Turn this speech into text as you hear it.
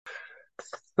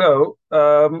So,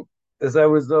 as I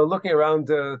was looking around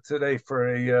today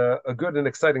for a good and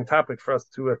exciting topic for us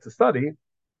to study,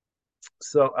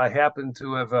 so I happened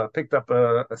to have picked up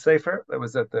a sefer that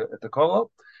was at the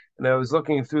Kolo, and I was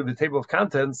looking through the table of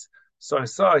contents. So I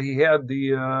saw he had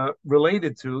the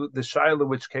related to the shaila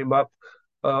which came up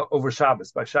over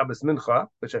Shabbos by Shabbos Mincha,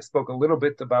 which I spoke a little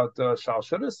bit about Shal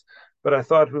Shudas, but I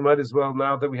thought we might as well,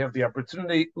 now that we have the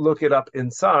opportunity, look it up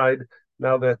inside.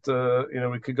 Now that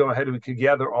we could go ahead and we could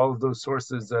gather all of those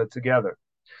sources together.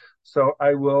 So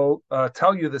I will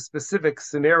tell you the specific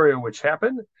scenario which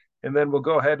happened, and then we'll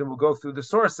go ahead and we'll go through the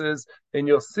sources, and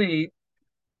you'll see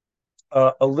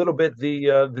a little bit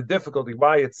the difficulty,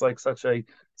 why it's like such a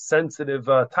sensitive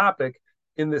topic,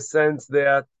 in the sense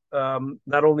that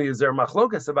not only is there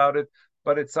machlokas about it,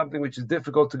 but it's something which is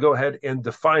difficult to go ahead and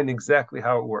define exactly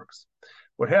how it works.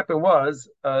 What happened was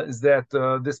is that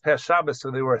this past Shabbos, so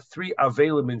there were three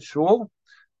avelim in shul,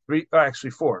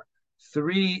 actually four,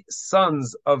 three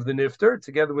sons of the nifter,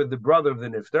 together with the brother of the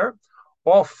nifter.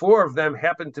 All four of them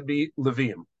happened to be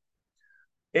Levium.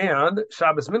 And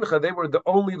Shabbos Mincha, they were the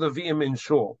only Levium in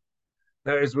shul.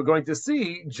 Now, as we're going to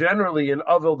see, generally an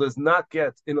Avil does not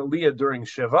get an Aliyah during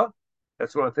Shiva.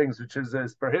 That's one of the things which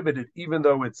is prohibited, even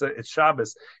though it's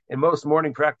Shabbos, and most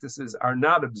morning practices are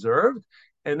not observed.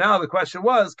 And now the question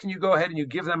was, can you go ahead and you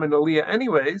give them an Aliyah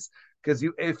anyways? Because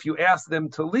if you ask them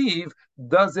to leave,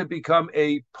 does it become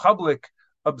a public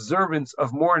observance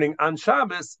of mourning on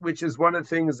Shabbos, which is one of the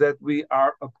things that we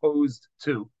are opposed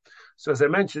to. So as I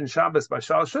mentioned, Shabbos by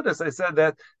Shal Shudas, I said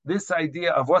that this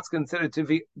idea of what's considered to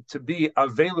be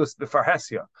avelus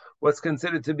b'farhesia, what's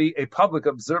considered to be a public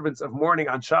observance of mourning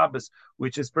on Shabbos,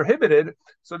 which is prohibited.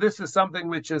 So this is something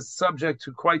which is subject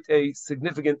to quite a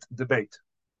significant debate.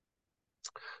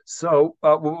 So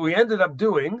what we ended up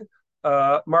doing,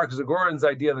 Mark Zagorin's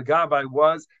idea, the Gabbai,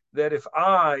 was that if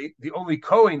I, the only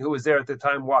Kohen who was there at the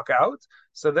time, walk out,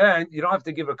 so then you don't have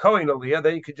to give a Kohen Aliyah,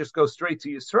 then you could just go straight to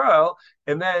Yisrael,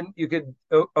 and then you could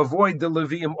avoid the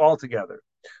Levium altogether.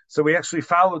 So we actually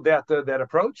followed that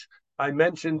approach. I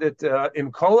mentioned it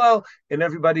in Kolel, and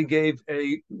everybody gave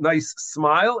a nice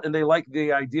smile, and they liked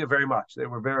the idea very much. They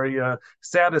were very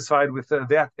satisfied with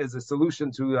that as a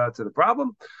solution to the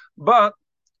problem. But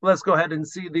let's go ahead and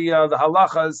see the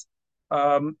halachas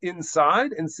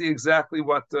inside and see exactly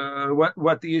what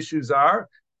the issues are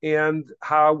and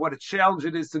what a challenge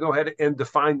it is to go ahead and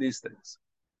define these things.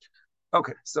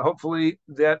 Okay, so hopefully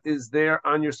that is there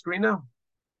on your screen now.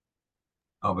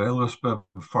 Avelus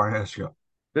b'farhesia.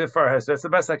 Bifar that's the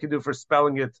best I can do for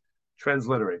spelling it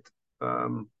transliterate.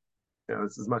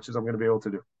 That's as much as I'm going to be able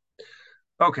to do.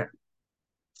 Okay,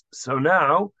 so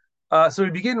now so we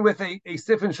begin with a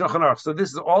Sif in Shulchan Aruch. So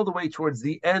this is all the way towards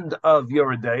the end of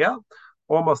Yoredeya,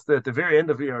 almost at the very end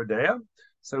of Yoredeya.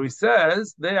 So he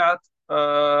says that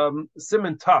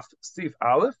Siman Taf Steve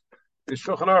Aleph, the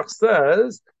Shulchan Aruch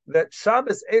says that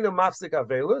Shabbos Eino Mafsik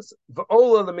Avelus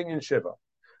v'Ola Leminyan Shiva.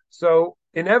 So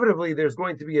inevitably there's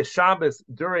going to be a Shabbos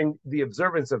during the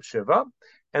observance of Shiva.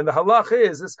 And the halach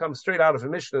is, this comes straight out of a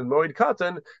Mishnah in Moed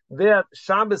Katan, that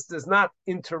Shabbos does not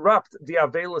interrupt the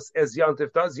Avelus as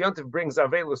Yontif does. Yontif brings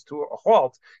Avelus to a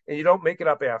halt, and you don't make it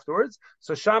up afterwards.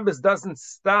 So Shabbos doesn't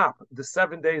stop the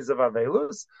 7 days of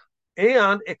Avelus,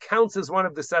 and it counts as one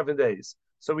of the 7 days.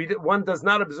 So one does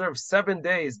not observe 7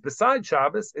 days beside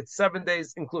Shabbos, it's 7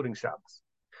 days including Shabbos.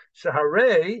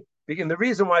 Shaharei, and the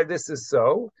reason why this is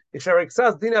so is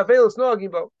because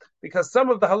some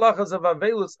of the halachas of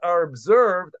Avelus are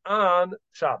observed on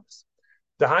Shabbos,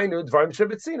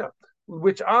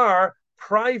 which are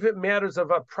private matters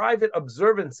of private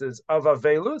observances of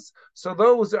Avelus. So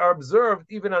those are observed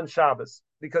even on Shabbos,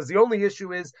 because the only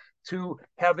issue is to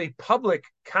have a public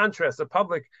contrast, a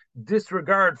public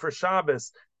disregard for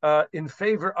Shabbos in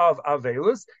favor of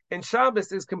Avelus, and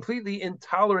Shabbos is completely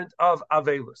intolerant of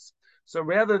Avelus. So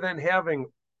rather than having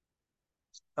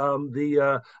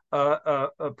the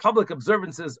public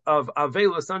observances of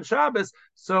Avelus on Shabbos,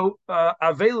 so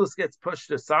Avelus gets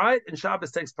pushed aside and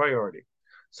Shabbos takes priority.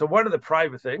 So what are the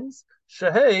private things?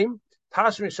 Shehem,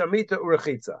 Tashmi Shamita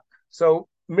Urechitza. So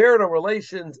marital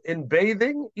relations in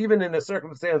bathing, even in a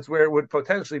circumstance where it would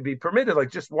potentially be permitted,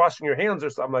 like just washing your hands or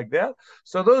something like that.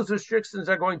 So those restrictions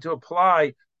are going to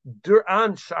apply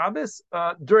on Shabbos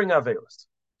during Avelus.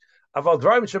 But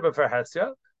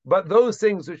those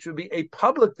things which would be a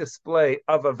public display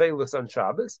of Avelus on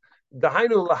Shabbos,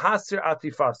 dahainu lahasir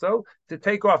atifaso, to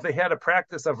take off, they had a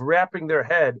practice of wrapping their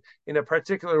head in a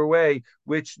particular way,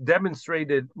 which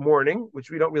demonstrated mourning,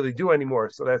 which we don't really do anymore,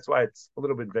 so that's why it's a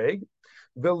little bit vague.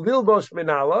 The lilbosh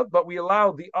minala, but we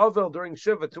allow the avel during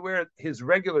Shiva to wear his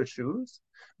regular shoes.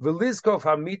 The lizkov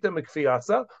hamita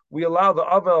mikfiasa, we allow the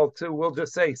avel to, we'll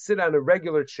just say, sit on a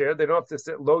regular chair. They don't have to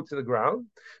sit low to the ground.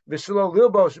 V'shelo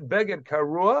lilbosh beged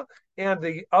karua, and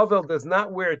the avel does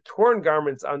not wear torn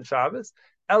garments on Shabbos.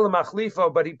 El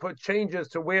machlifo, but he put changes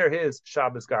to wear his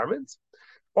Shabbos garments.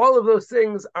 All of those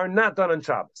things are not done on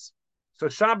Shabbos. So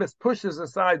Shabbos pushes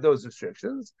aside those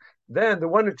restrictions. Then the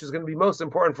one which is going to be most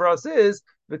important for us is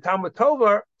the Talmud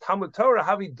Torah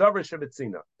Havi Davar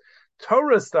Shebetzina.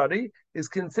 Torah study is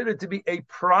considered to be a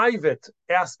private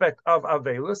aspect of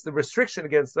Avelus. The restriction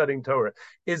against studying Torah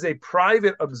is a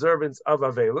private observance of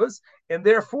Avelus, and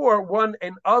therefore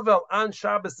an Avel on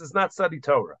Shabbos does not study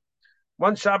Torah.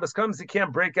 Once Shabbos comes, he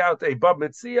can't break out a Bab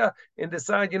Mitzvah and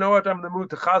decide, you know what, I'm in the mood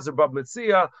to Chazer Bab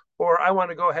Mitzvah, or I want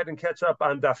to go ahead and catch up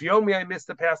on Daf Yomi I missed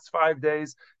the past 5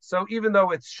 days. So even though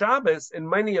it's Shabbos, and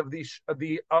many of the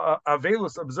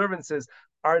Avelus observances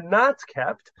are not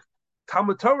kept,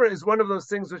 Talmud Torah is one of those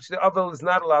things which the Avel is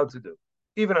not allowed to do,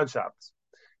 even on Shabbos.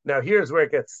 Now here's where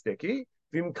it gets sticky.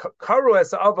 Now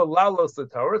let's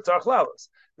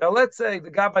say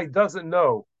the Gabbai doesn't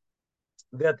know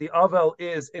that the Avel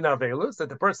is in Avelus, that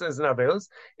the person is in Avelus,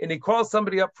 and he calls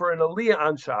somebody up for an Aliyah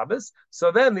on Shabbos.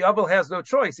 So then the Avel has no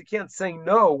choice. He can't say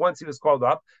no once he was called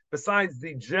up, besides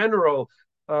the general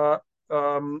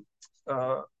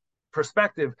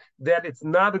perspective that it's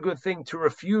not a good thing to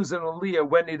refuse an Aliyah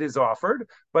when it is offered,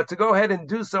 but to go ahead and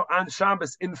do so on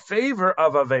Shabbos in favor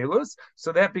of Avelus.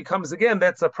 So that becomes, again,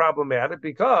 that's a problematic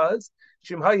because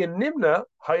Shimhaya Nimna,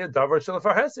 Haya Davar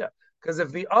Shalafarhesya. Because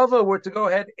if the Ava were to go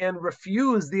ahead and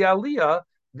refuse the Aliyah,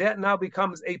 that now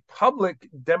becomes a public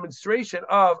demonstration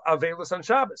of Avelus on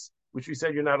Shabbos, which we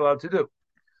said you're not allowed to do.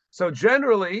 So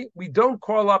generally, we don't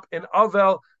call up an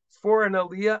Avel for an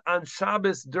Aliyah on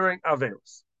Shabbos during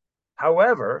Avelus.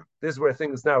 However, this is where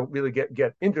things now really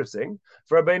get interesting.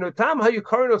 For Rabbeinu Tam,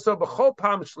 so b'chol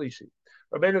pam shlishi.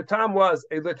 Rabbeinu Tam was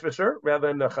a Litvisher rather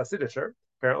than a Chasidisher,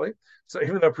 apparently. So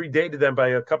even though predated them by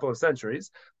a couple of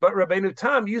centuries, but Rabbeinu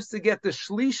Tam used to get the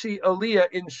Shlishi Aliyah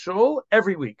in Shul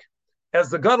every week. As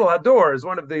the Gadol Hador is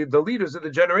one of the leaders of the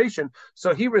generation,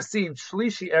 so he received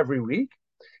Shlishi every week.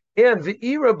 And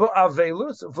V'ira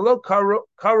ba'avelus v'lo karu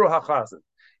hachazan.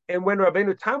 And when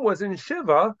Rabbeinu Tam was in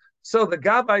Shiva, so the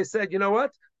Gabbai said, you know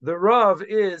what? The Rav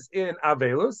is in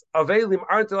Avelus. Avelim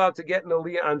aren't allowed to get an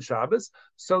Aliyah on Shabbos.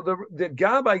 So the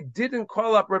Gabbai didn't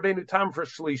call up Rabbeinu Tam for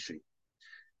Shlishi.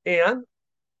 And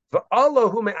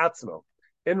V'Allahu me'atzmo.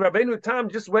 And Rabbeinu Tam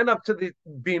just went up to the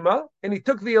Bima and he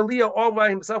took the Aliyah all by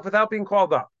himself without being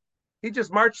called up. He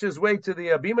just marched his way to the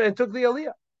Bima and took the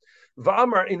Aliyah.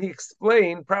 V'Amar, and he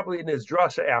explained, probably in his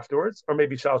drasha afterwards, or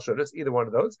maybe Shal Shudas, either one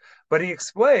of those, but he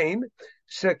explained,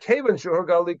 Shekevan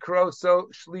Shuhurgali Kroso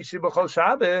Shlishi B'chol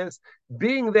Shabbos,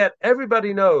 being that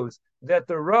everybody knows that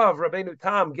the Rav, Rabbeinu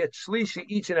Tam, gets Shlishi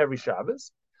each and every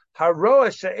Shabbos. So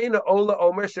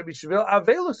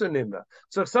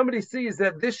if somebody sees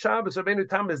that this Shabbos Rabbeinu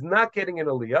Tam is not getting an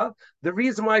Aliyah, the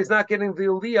reason why he's not getting the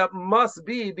Aliyah must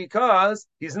be because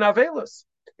he's an Avelus.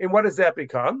 And what does that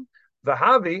become? The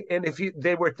Havi, and if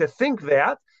they were to think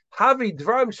that, Havi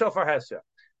Dvarim Shofar Hesha,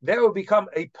 that would become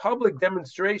a public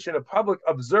demonstration, a public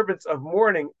observance of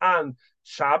mourning on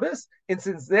Shabbos. And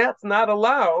since that's not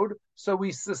allowed, so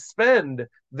we suspend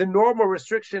the normal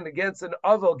restriction against an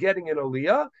Avel getting an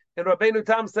Aliyah. And Rabbeinu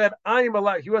Tam said, I am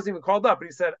allowed. He wasn't even called up, but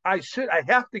he said, I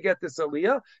have to get this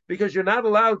Aliyah because you're not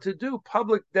allowed to do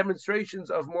public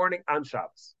demonstrations of mourning on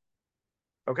Shabbos.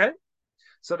 Okay?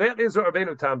 So that is what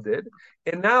Rabbeinu Tam did.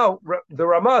 And now the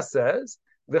Ramah says,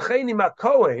 V'cheini ma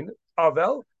Kohen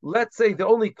Avel, let's say the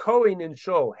only Kohen in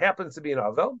Shul happens to be an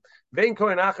Avel. Vein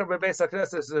Kohen Acher Bebeis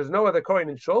HaKnesses, there's no other Kohen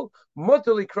in Shul.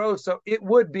 Mutali Kro, so it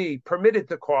would be permitted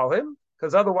to call him,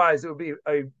 because otherwise it would be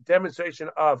a demonstration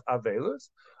of Avelus.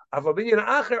 Avabinyan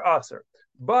Acher Aser.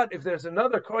 But if there's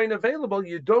another Kohen available,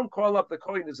 you don't call up the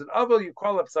Kohen as an Avel, you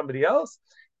call up somebody else.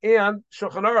 And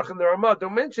Shulchan Aruch and the Ramah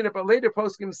don't mention it, but later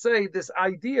poskim say this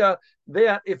idea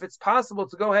that if it's possible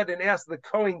to go ahead and ask the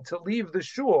Kohen to leave the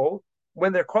shul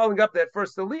when they're calling up that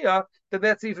first Aliyah, then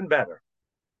that's even better.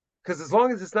 Because as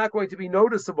long as it's not going to be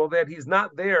noticeable that he's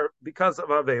not there because of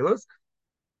Avelus,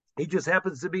 he just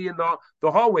happens to be in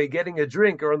the hallway getting a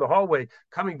drink or in the hallway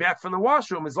coming back from the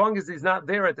washroom, as long as he's not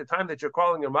there at the time that you're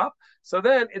calling him up, so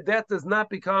then that does not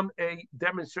become a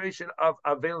demonstration of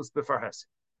Avelus b'far hesed.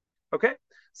 Okay?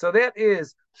 So that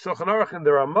is Shulchan Aruch and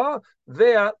the Ramah.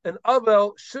 There, an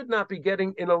Avel should not be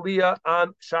getting an Aliyah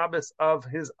on Shabbos of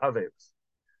his Avelus.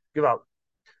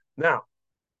 Now,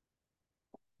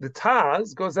 the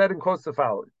Taz goes ahead and quotes the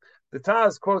following. The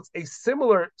Taz quotes a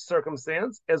similar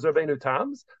circumstance as Rabbeinu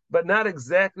Tam's, but not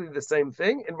exactly the same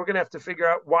thing, and we're going to have to figure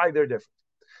out why they're different.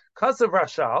 Kasav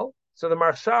Rashal, so the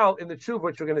Marshal in the Tshuva,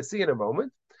 which we're going to see in a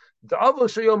moment, the Avol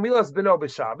Shayom Milas Beno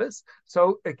b'Shabbos.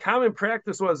 So a common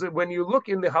practice was that when you look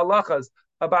in the halachas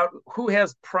about who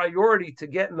has priority to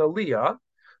get an aliyah,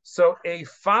 so a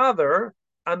father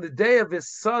on the day of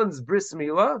his son's bris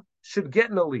milah should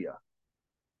get an aliyah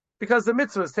because the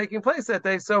mitzvah is taking place that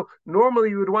day. So normally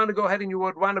you would want to go ahead and you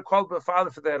would want to call the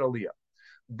father for that aliyah.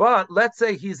 But let's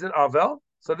say he's an avel.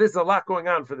 So there's a lot going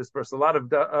on for this person, a lot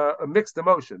of mixed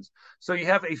emotions. So you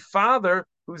have a father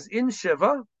who's in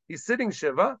Shiva, he's sitting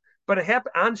Shiva, but it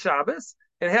happened on Shabbos.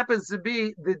 It happens to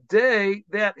be the day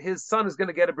that his son is going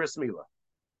to get a bris milah.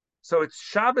 So it's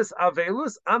Shabbos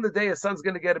Avelus on the day his son's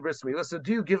going to get a bris milah. So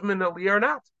do you give him an aliyah or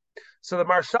not? So the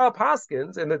Marshal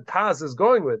Paskins, and the Taz is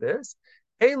going with this,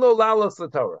 Elo lalos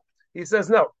l'Torah. He says,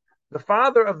 no, the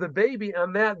father of the baby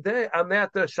on that day, on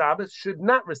that Shabbos, should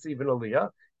not receive an aliyah,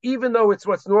 even though it's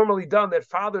what's normally done that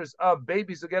fathers of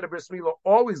babies who get a bris milah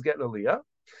always get an aliyah.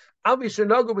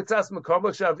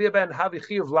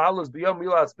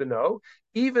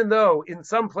 Even though in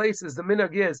some places the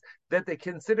minhag is that they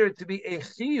consider it to be a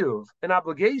chiyuv, an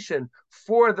obligation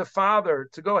for the father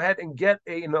to go ahead and get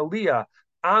an aliyah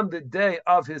on the day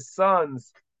of his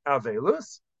son's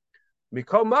avelus.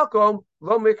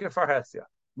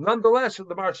 Nonetheless,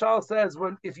 the Marshal says,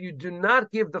 if you do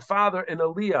not give the father an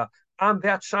aliyah on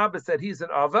that Shabbos that he's an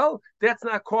Avel, that's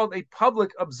not called a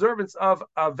public observance of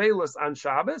Avelus on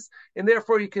Shabbos, and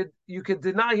therefore you could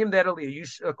deny him that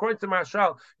aliyah. According to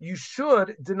Marshal, you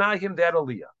should deny him that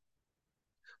aliyah.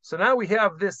 So now we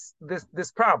have this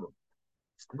problem.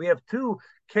 We have two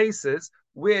cases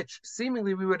which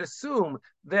seemingly we would assume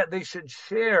that they should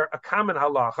share a common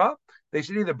halacha. They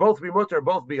should either both be mutter or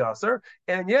both be aser,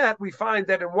 and yet we find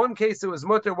that in one case it was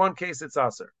mutter, one case it's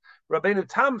aser. Rabbeinu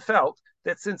Tam felt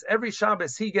that since every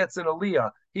Shabbos he gets an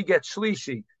aliyah, he gets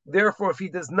shlishi. Therefore, if he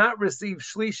does not receive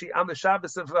shlishi on the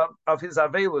Shabbos of his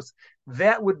avelus,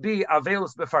 that would be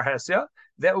avelus befarhesia.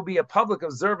 That would be a public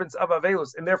observance of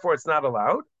avelus, and therefore it's not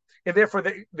allowed. And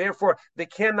therefore they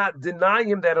cannot deny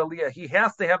him that aliyah. He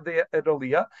has to have the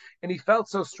aliyah, and he felt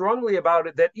so strongly about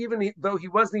it that even though he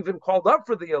wasn't even called up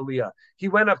for the aliyah, he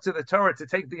went up to the Torah to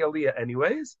take the aliyah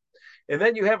anyways. And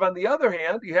then you have, on the other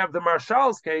hand, you have the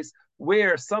Marshal's case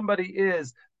where somebody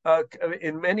is,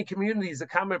 in many communities, a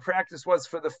common practice was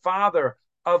for the father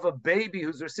of a baby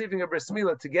who's receiving a bris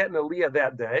milah to get an aliyah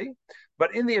that day.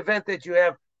 But in the event that you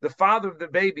have the father of the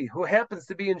baby who happens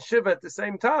to be in Shiva at the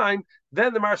same time,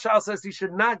 then the Marshal says he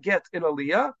should not get an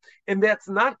aliyah. And that's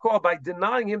not called, by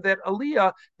denying him that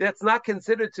aliyah, that's not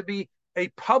considered to be a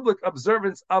public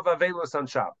observance of Avelus on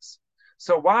Shabbos.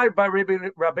 So why by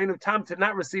Rabbeinu Tam to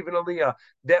not receive an aliyah,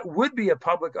 that would be a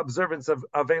public observance of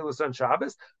Avelus on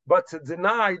Shabbos, but to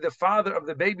deny the father of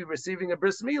the baby receiving a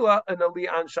bris milah an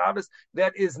aliyah on Shabbos,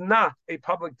 that is not a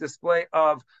public display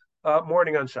of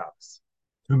mourning on Shabbos.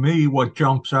 To me, what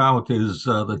jumps out is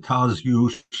the Taz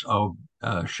use of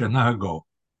shenago.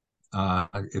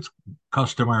 It's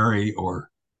customary,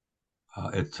 or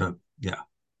it's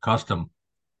custom.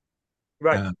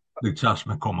 Right.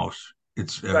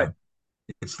 It's right.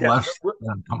 It's less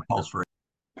than compulsory.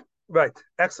 Right.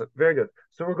 Excellent. Very good.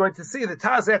 So we're going to see the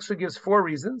Taz actually gives 4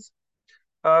 reasons.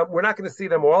 We're not going to see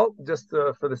them all, just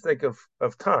for the sake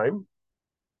of time,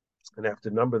 and have to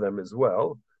number them as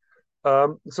well.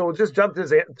 So we'll just jump to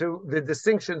the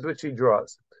distinctions which he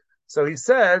draws. So he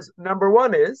says, number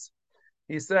 1 is,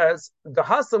 he says, the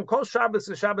Hasam kol Shabbos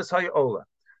is Shabbos hay'ola.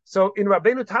 So in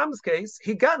Rabbeinu Tam's case,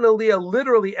 he got an aliyah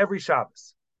literally every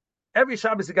Shabbos. Every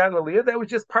Shabbos he got an aliyah. That was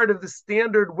just part of the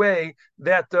standard way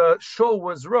that shul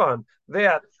was run.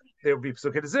 That there would be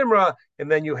Psukkah Zimra, and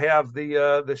then you have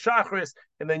the Shachris,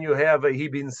 and then you have a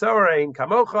Hibin Sorein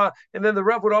Kamocha, and then the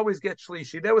Rav would always get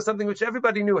Shlishi. That was something which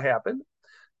everybody knew happened.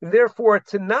 And therefore,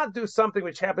 to not do something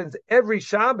which happens every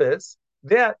Shabbos,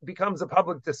 that becomes a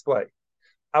public display.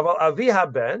 Aval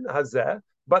Aviha ben Hazeh,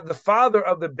 but the father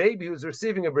of the baby who's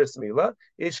receiving a bris milah,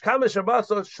 Ishkama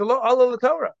Shabbasos Shelo Ala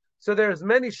Torah. So there's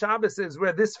many Shabboses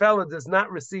where this fellow does not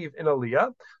receive an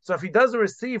aliyah. So if he doesn't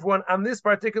receive one on this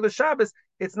particular Shabbos,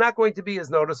 it's not going to be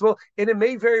as noticeable. And it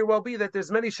may very well be that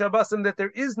there's many Shabbosim that there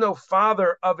is no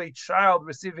father of a child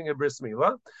receiving a bris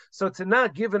milah. So to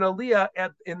not give an aliyah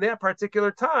in that particular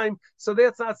time, so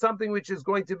that's not something which is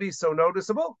going to be so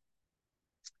noticeable.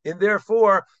 And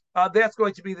therefore, that's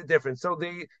going to be the difference. So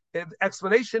the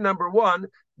explanation number one,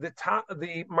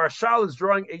 the Marshal is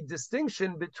drawing a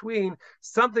distinction between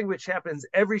something which happens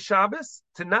every Shabbos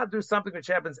to not do something which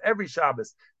happens every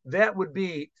Shabbos. That would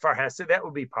be farhesed, that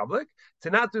would be public.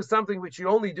 To not do something which you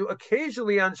only do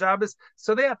occasionally on Shabbos,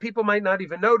 so that people might not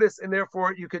even notice, and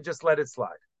therefore you could just let it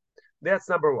slide. That's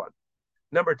number one.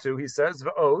 Number two, he says,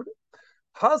 V'od,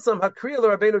 Hasam Hakriya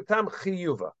Rabbeinu Tam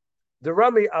Chiyuva, the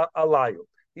Rami Alayu.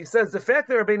 He says the fact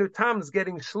that Rabbeinu Tam is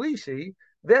getting shlishi,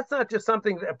 that's not just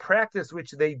something, a practice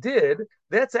which they did,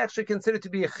 that's actually considered to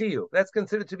be a chiyuv. That's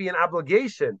considered to be an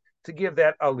obligation to give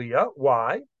that aliyah.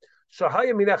 Why?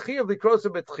 Shahaya min achiyuv likrosa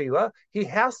betchila. He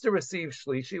has to receive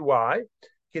shlishi. Why?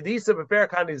 Kedisa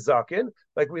beperkan izakin,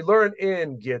 like we learn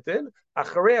in Gittin.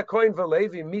 Acharei kohen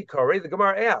v'levi mikore. The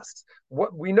Gemara asks,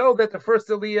 what we know that the first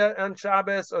aliyah on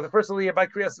Shabbos or the first aliyah by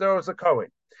Kriyas Torah is a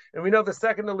kohen. And we know the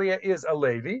second aliyah is a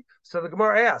Levi. So the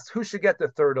Gemara asks, who should get the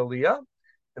third aliyah?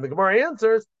 And the Gemara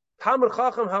answers, Talmid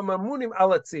Chacham hamamunim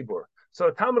ala tzibur.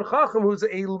 So Talmid Chacham, who's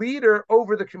a leader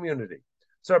over the community.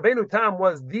 So Rabbeinu Tam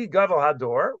was the Gadol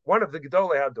Hador, one of the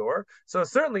Gedolei Hador. So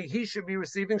certainly he should be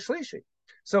receiving Shlishi.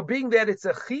 So being that it's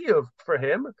a chiyuv for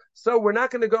him, so we're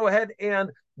not going to go ahead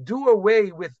and do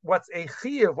away with what's a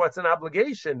chiyuv, what's an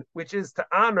obligation, which is to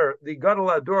honor the Gadol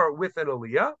Hador with an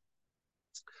aliyah.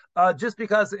 Just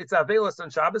because it's Avelus on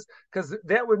Shabbos, because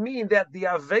that would mean that the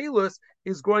Avelus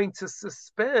is going to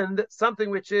suspend something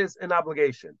which is an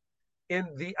obligation. In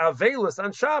the Avelus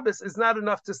on Shabbos is not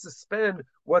enough to suspend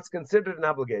what's considered an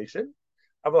obligation.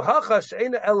 But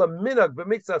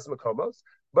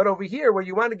over here, where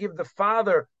you want to give the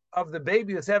father of the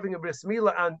baby who's having a bris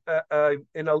milah on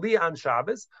in Aliyah on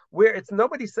Shabbos, where it's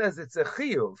nobody says it's a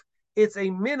chiyuv, it's a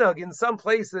minhag in some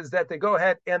places that they go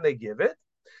ahead and they give it.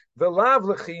 The lav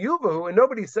lechiyuvahu, and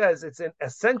nobody says it's an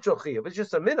essential chiyuv. It's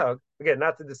just a minhag. Again,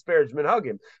 not to disparage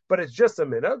minhagim, but it's just a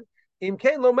minhag. So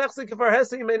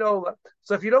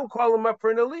if you don't call him up for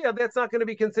an aliyah, that's not going to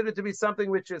be considered to be something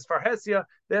which is farhesia.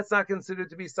 That's not considered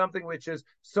to be something which is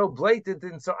so blatant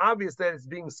and so obvious that it's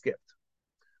being skipped.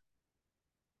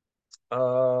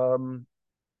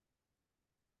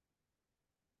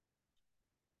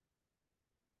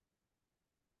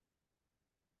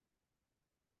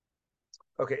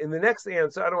 Okay, in the next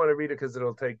answer, I don't want to read it because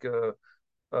it'll take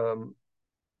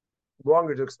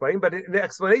longer to explain. But in the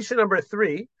explanation number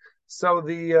 3, so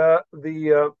the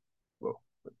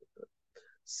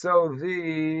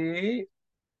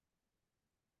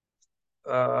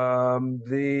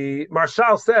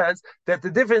Marshal says that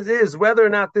the difference is whether or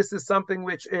not this is something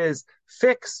which is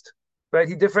fixed. Right,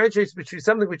 he differentiates between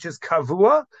something which is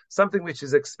kavua, something which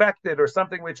is expected, or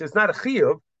something which is not a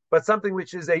chiyuv, but something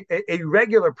which is a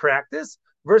regular practice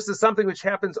versus something which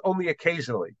happens only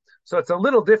occasionally. So it's a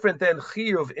little different than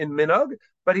chiyuv in minhag,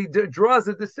 but he draws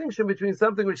a distinction between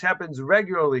something which happens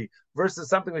regularly versus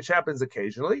something which happens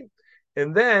occasionally.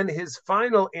 And then his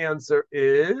final answer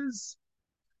is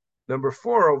number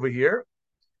 4 over here.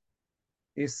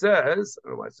 He says, I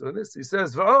don't know why it's doing this. He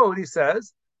says, he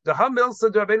says, the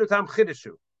hamilsa d'Rabbeinu Tam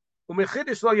chidishu,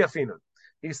 u'mechidish lo yafinan.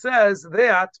 He says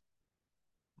that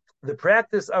the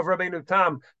practice of Rabbeinu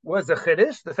Tam was a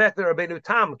chiddush. The fact that Rabbeinu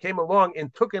Tam came along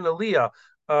and took an aliyah,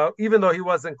 even though he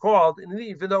wasn't called, and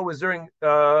even though it was during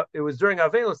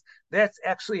Avelos, that's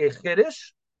actually a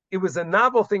chiddush. It was a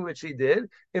novel thing which he did,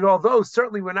 and although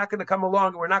certainly we're not going to come along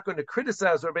and we're not going to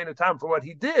criticize Rabbeinu Tam for what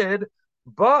he did,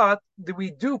 but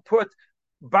we do put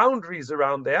boundaries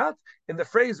around that. And the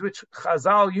phrase which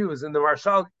Chazal use and the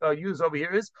Marshal use over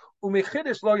here is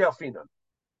umechidish lo yalfinan.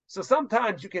 So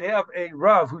sometimes you can have a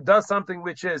Rav who does something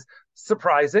which is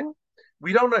surprising.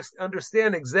 We don't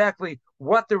understand exactly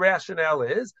what the rationale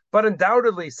is, but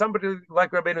undoubtedly somebody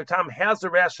like Rabbeinu Tam has a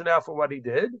rationale for what he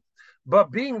did.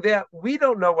 But being that we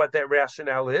don't know what that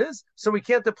rationale is, so we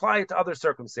can't apply it to other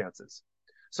circumstances.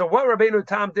 So what Rabbeinu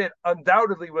Tam did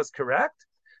undoubtedly was correct,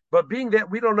 but being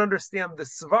that we don't understand the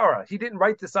svara, he didn't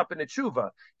write this up in a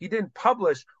tshuva, he didn't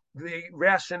publish the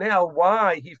rationale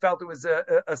why he felt it was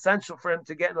essential for him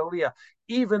to get an aliyah,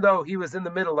 even though he was in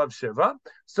the middle of Shiva.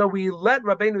 So we let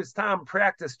Rabbeinu Tam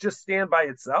practice just stand by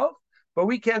itself, but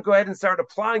we can't go ahead and start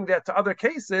applying that to other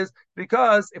cases,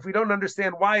 because if we don't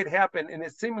understand why it happened and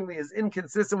it seemingly is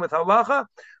inconsistent with halacha,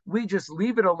 we just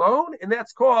leave it alone, and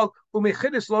that's called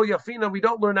umechidish lo yafina. We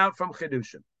don't learn out from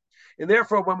chidushim. And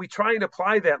therefore, when we try and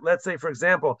apply that, let's say, for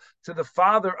example, to the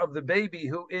father of the baby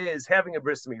who is having a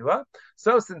bris milah,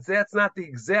 so since that's not the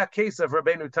exact case of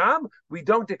Rabbeinu Tam, we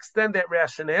don't extend that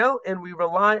rationale, and we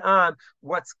rely on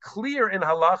what's clear in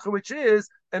halacha, which is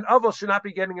an aval should not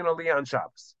be getting an aliyah on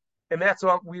Shabbos. And that's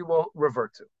what we will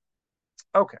revert to.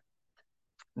 Okay.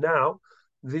 Now,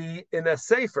 in a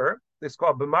sefer, it's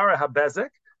called B'mara HaBezek.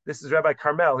 This is Rabbi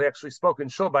Carmel. He actually spoke in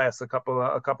Shul by us a couple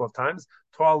of times.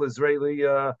 Tall Israeli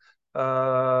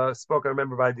spoke. I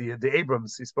remember by the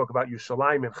Abrams. He spoke about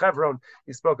Yerushalayim and Hebron.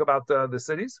 He spoke about the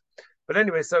cities. But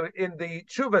anyway, so in the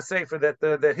Tshuva sefer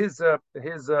that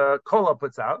his Kola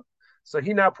puts out, so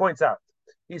he now points out.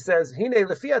 He says, "Hine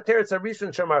lefia teretz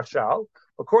harishon shemarshal."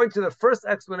 According to the first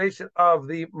explanation of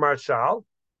the Marshal,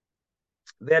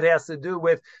 that has to do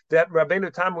with that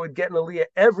Rabbeinu Tam would get an aliyah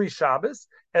every Shabbos,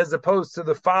 as opposed to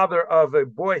the father of a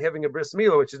boy having a bris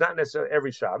milah, which is not necessarily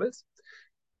every Shabbos.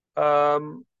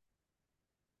 Actually,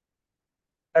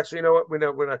 you know what? We're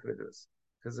not going to do this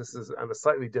because this is on a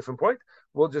slightly different point.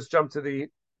 We'll just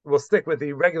we'll stick with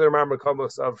the regular Marmar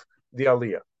Komos of the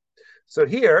aliyah. So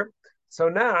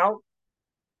now,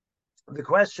 the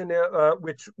question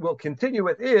which we'll continue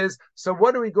with is: so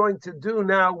what are we going to do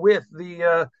now with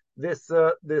this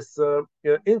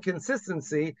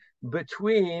inconsistency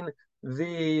between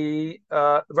the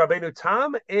Rabbeinu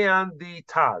Tam and the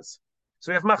Taz?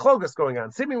 So we have machlokas going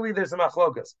on. Seemingly, there's a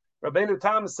machlokas. Rabbeinu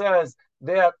Tam says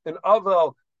that an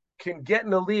avel can get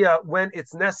an aliyah when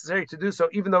it's necessary to do so,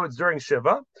 even though it's during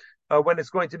Shiva, when it's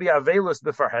going to be avelus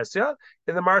b'far hesya.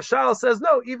 And the Marshal says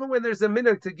no, even when there's a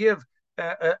minhag to give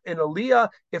an aliyah,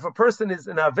 if a person is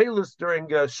an avelus during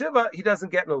Shiva, he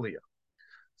doesn't get an aliyah.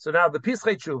 So now the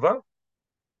Pischei Tshuva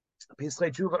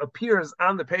appears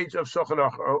on the page of Shulchan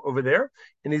Aruch over there,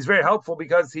 and he's very helpful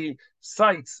because he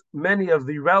cites many of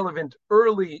the relevant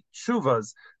early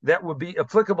Tshuvas that would be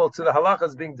applicable to the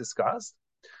halachas being discussed.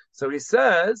 So he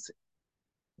says,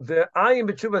 the Ayin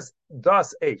B'Tshuvas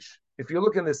Das Eish. If you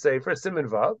look in the Sefer, Siman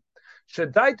Vav,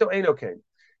 Shadaito Enoken.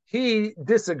 He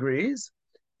disagrees,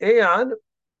 and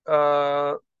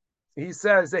he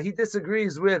says that he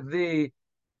disagrees with the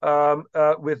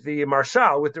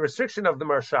Marshal, with the restriction of the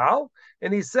Marshal,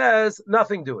 and he says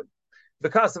nothing doing.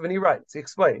 Because of, and he writes, he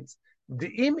explains,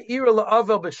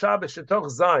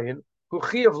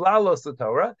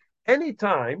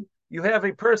 anytime you have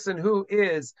a person who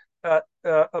is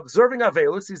observing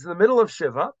Avelus, he's in the middle of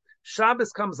Shiva,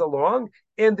 Shabbos comes along,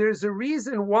 and there's a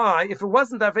reason why, if it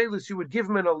wasn't Avelus, you would give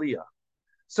him an Aliyah.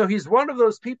 So he's one of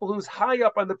those people who's high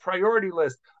up on the priority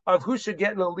list of who should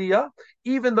get an aliyah,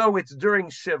 even though it's during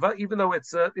Shiva, even though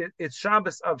it's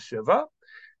Shabbos of Shiva.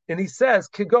 And he says,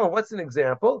 Kigo, what's an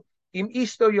example? Im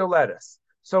ishto yoledes.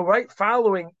 So right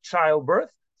following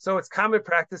childbirth, so it's common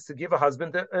practice to give a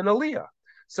husband an aliyah.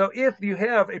 So if you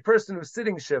have a person who's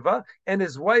sitting Shiva and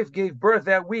his wife gave birth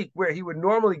that week where he would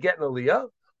normally get an aliyah,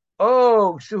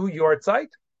 oh, shuhu yortzeit.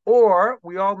 Or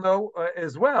we all know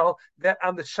as well that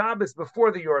on the Shabbos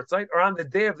before the Yortzeit, or on the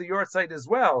day of the Yortzeit as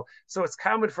well, so it's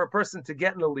common for a person to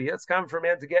get an aliyah. It's common for a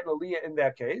man to get an aliyah in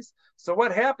that case. So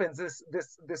what happens is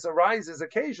this arises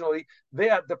occasionally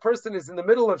that the person is in the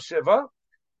middle of Shiva,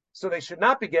 so they should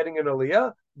not be getting an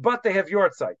aliyah, but they have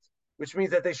Yortzeit, which means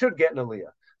that they should get an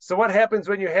aliyah. So what happens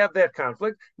when you have that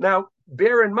conflict? Now,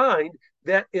 bear in mind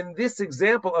that in this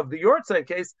example of the Yortzeit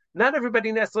case, not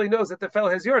everybody necessarily knows that the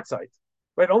fellow has Yortzeit.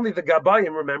 Right, only the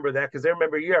Gabayim remember that because they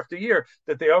remember year after year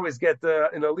that they always get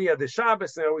an Aliyah the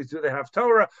Shabbos, they always do the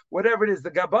Haftorah, whatever it is.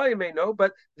 The Gabayim may know,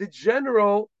 but the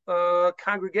general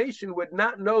congregation would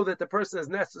not know that the person is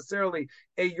necessarily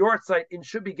a Yortzeit and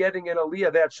should be getting an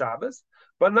Aliyah that Shabbos.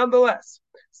 But nonetheless,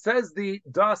 says the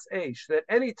Das Eish that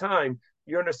anytime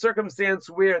you're in a circumstance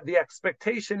where the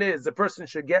expectation is the person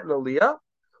should get an Aliyah,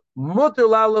 mutar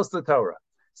lalos the Torah.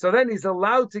 So then he's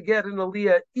allowed to get an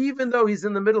aliyah even though he's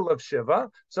in the middle of Shiva.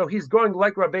 So he's going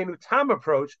like Rabbeinu Tam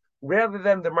approach rather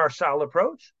than the Marshal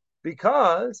approach,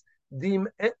 because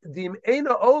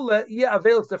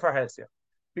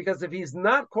because if he's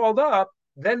not called up,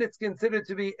 then it's considered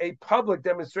to be a public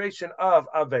demonstration of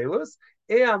Avelus.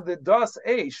 And the Das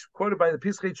Eish, quoted by the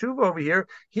Pischei Tshuva over here,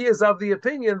 he is of the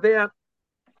opinion that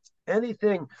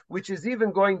anything which is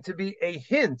even going to be a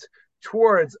hint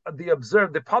towards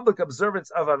the public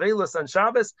observance of Avelus on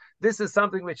Shabbos, this is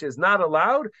something which is not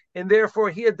allowed, and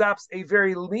therefore he adopts a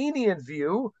very lenient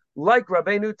view, like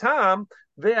Rabbeinu Tam,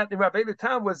 that in Rabbeinu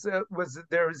Tam was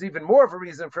there is even more of a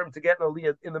reason for him to get an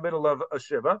aliyah in the middle of a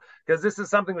Shiva, because this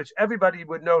is something which everybody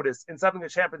would notice and something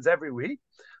which happens every week.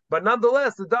 But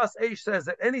nonetheless, the Das Eish says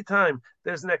that anytime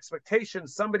there's an expectation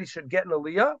somebody should get an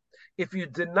aliyah, if you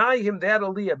deny him that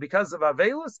aliyah because of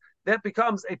Avelus, that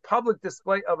becomes a public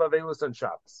display of Avelus on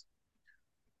Shabbos.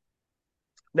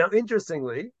 Now,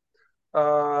 interestingly,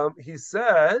 he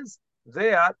says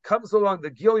that comes along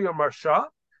the Gilyon Marsha.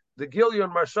 The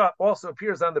Gilyon Marsha also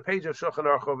appears on the page of Shulchan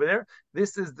Aruch over there.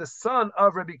 This is the son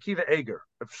of Rabbi Kiva Eger,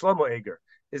 of Shlomo Eger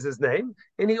is his name.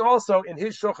 And he also, in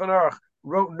his Shulchan Aruch,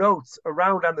 wrote notes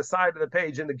around on the side of the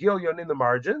page in the Gilyon in the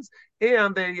margins,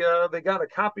 and they got a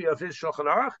copy of his Shulchan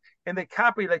Aruch, and they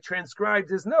transcribed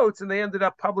his notes, and they ended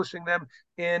up publishing them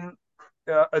in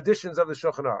editions of the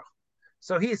Shulchan Aruch.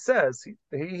 So he says,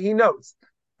 he notes,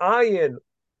 Ayin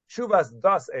Shuvas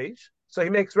Das Eish. So he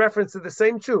makes reference to the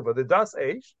same tshuva, the Das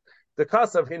Eish. The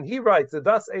Kasav, and he writes, the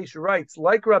Das Eish writes,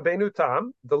 like Rabbeinu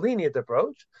Tam, the lenient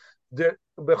approach, the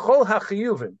Bechol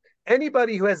HaChiyuvim,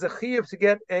 anybody who has a chiyuv to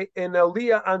get an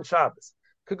aliyah on Shabbos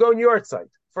could go on yortzeit.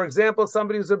 For example,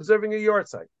 somebody who's observing a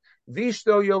yortzeit,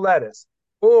 Vishto Yoletis,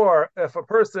 or if a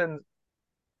person's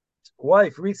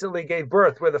wife recently gave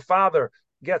birth where the father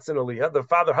gets an aliyah,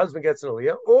 the husband gets an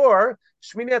aliyah, or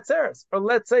Shmini Atzeres, or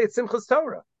let's say it's Simchas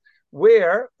Torah,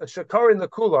 where a Shakar in the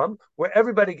Kulam, where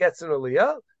everybody gets an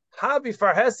aliyah, Havi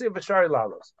Farhesi B'Shari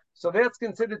Lalos. So that's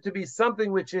considered to be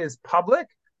something which is public.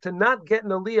 To not get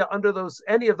an aliyah under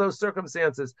any of those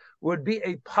circumstances would be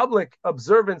a public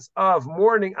observance of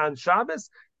mourning on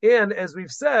Shabbos. And as we've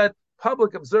said,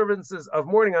 public observances of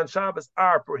mourning on Shabbos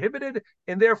are prohibited.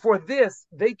 And therefore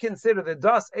they consider, the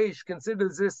Das Eish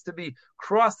considers this to be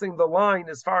crossing the line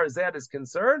as far as that is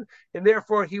concerned. And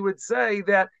therefore he would say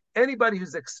that anybody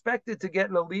who's expected to get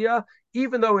an aliyah,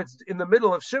 even though it's in the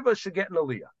middle of Shiva, should get an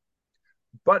aliyah.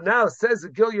 But now, says the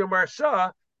Gilya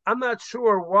Marsha, I'm not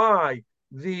sure why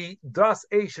the Das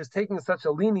Eish is taking such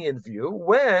a lenient view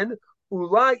when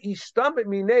Ulai Ishtamit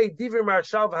Minei Divir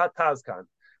Marshal V'Hatazkan.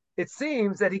 It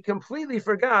seems that he completely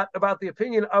forgot about the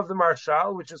opinion of the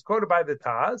Marshal, which is quoted by the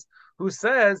Taz, who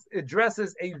says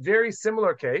addresses a very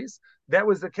similar case. That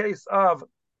was the case of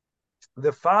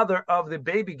the father of the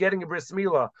baby getting a bris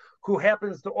milah, who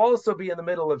happens to also be in the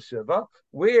middle of Shiva,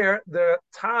 where the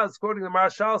Taz, quoting the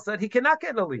Marshal, said he cannot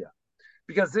get an aliyah.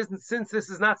 Because since this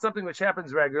is not something which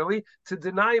happens regularly, to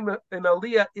deny an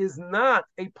aliyah is not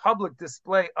a public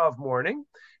display of mourning,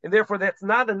 and therefore that's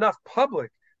not enough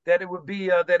public that it would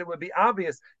be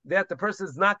obvious that the person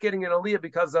is not getting an aliyah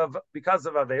because of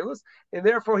avelus, and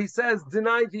therefore he says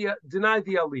deny the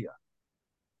aliyah.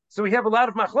 So we have a lot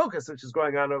of machlokas which is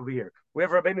going on over here. We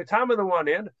have Rabbeinu Tam on the one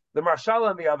hand, the Marshal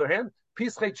on the other hand.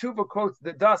 Pischei Tshuva quotes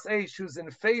the Das Eish, who's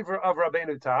in favor of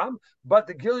Rabbeinu Tam, but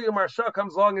the Gilya Marsha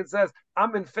comes along and says,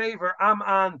 I'm in favor, I'm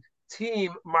on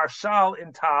team Marshal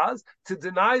in Taz, to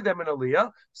deny them an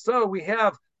aliyah. So we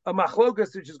have a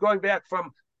machlokas which is going back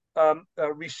from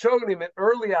Rishonim and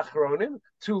early Achronim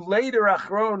to later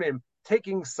Achronim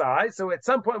taking sides. So at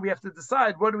some point we have to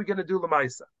decide, what are we going to do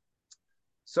l'maisa?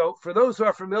 So for those who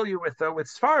are familiar with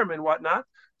Sfarim and whatnot,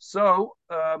 so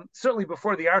certainly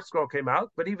before the Art Scroll came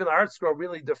out, but even the Art Scroll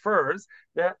really defers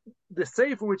that the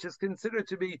Sefer, which is considered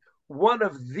to be one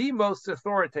of the most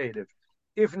authoritative,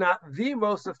 if not the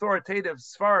most authoritative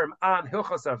Sfarim on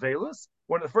Hilchos Avelus,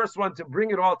 one of the first ones to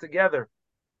bring it all together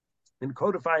and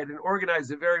codify it and organize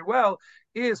it very well,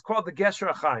 is called the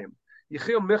Gesher HaChaim.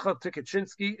 Yechiel Michal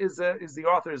Tukachinsky is the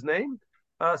author's name.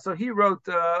 So he wrote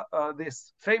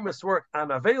this famous work on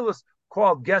Avelus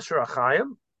called Gesher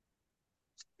HaChaim,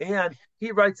 and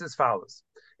he writes as follows,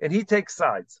 and he takes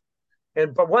sides.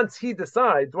 But once he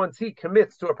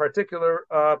commits to a particular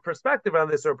perspective on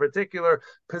this or a particular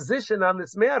position on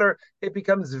this matter, it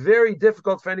becomes very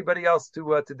difficult for anybody else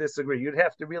to disagree. You'd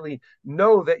have to really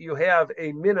know that you have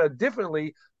a minhag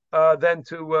differently than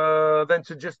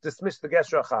to just dismiss the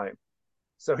Gesher HaChaim.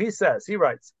 So he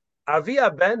writes, Avia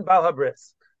ben Bal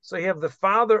HaBris. So you have the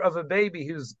father of a baby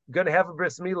who's going to have a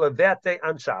bris milah that day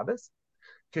on Shabbos.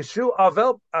 Kishu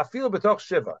avel afil b'toch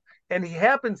Shiva, and he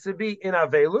happens to be in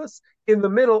Avelus in the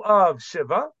middle of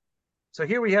Shiva. So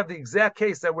here we have the exact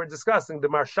case that we're discussing, the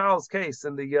Marshal's case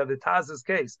and the Taz's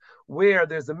case, where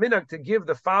there's a minhag to give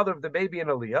the father of the baby an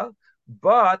aliyah.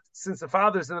 But since the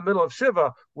father's in the middle of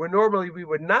Shiva, where normally we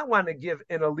would not want to give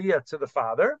an aliyah to the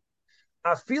father,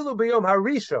 afilu b'yom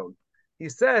harishon. He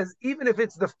says, even if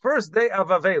it's the first day of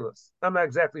Avelus, I'm not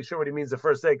exactly sure what he means the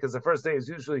first day, because the first day is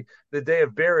usually the day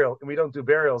of burial, and we don't do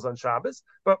burials on Shabbos,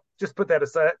 but just put that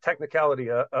aside, technicality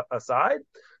aside.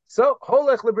 So,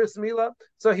 Holech lebris milah,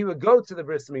 so he would go to the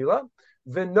bris milah,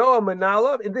 v'noa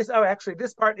manalav, and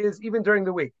this part is even during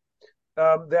the week,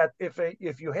 that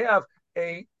if you have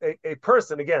a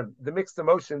person, again, the mixed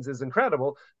emotions is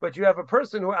incredible, but you have a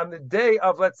person who on the day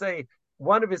of, let's say,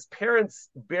 one of his parents'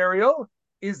 burial,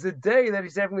 is the day that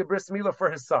he's having the bris milah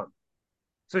for his son.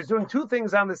 So he's doing two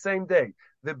things on the same day.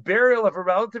 The burial of a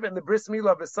relative and the bris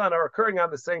milah of his son are occurring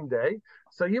on the same day.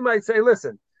 So you might say,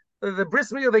 listen, the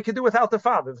bris milah they can do without the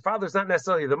father. The father's not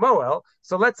necessarily the moel,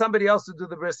 so let somebody else do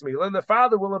the bris milah, and the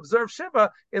father will observe Shiva,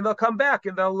 and they'll come back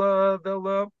and they'll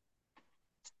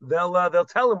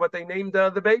tell him what they named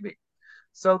the baby.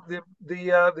 So the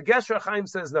Gesher HaChaim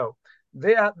says no.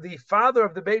 the father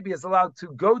of the baby is allowed to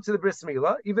go to the bris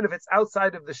milah, even if it's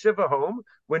outside of the shiva home,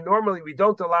 when normally we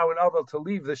don't allow an aval to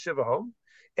leave the shiva home.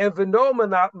 And v'no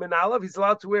menalav, he's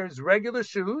allowed to wear his regular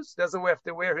shoes, doesn't have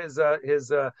to wear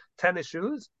his tennis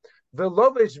shoes.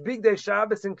 Velovish bigdei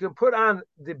Shabbos, and can put on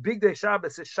the bigdei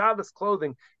Shabbos, his Shabbos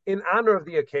clothing, in honor of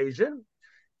the occasion.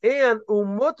 And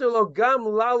umutelo gam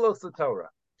lalos the Torah,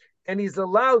 and he's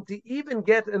allowed to even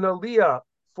get an aliyah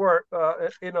for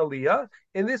in aliyah,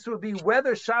 and this would be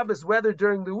whether Shabbos, whether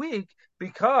during the week,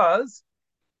 because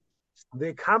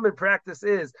the common practice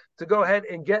is to go ahead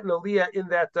and get an aliyah in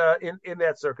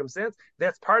that circumstance.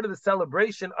 That's part of the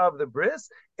celebration of the bris,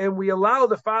 and we allow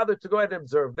the father to go ahead and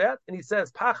observe that. And he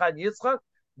says, "Pachad Yitzchak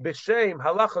b'shem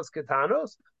halachos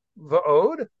ketanos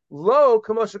v'od lo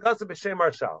kamoshakasa b'shem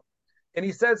marshal." And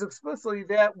he says explicitly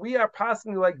that we are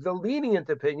passing like the lenient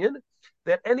opinion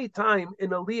that any time an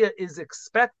aliyah is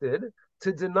expected,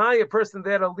 to deny a person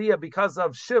that aliyah because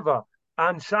of shiva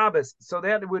on Shabbos, so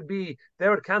that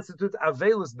would constitute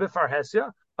avelus bifar hesya,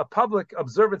 a public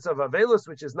observance of avelus,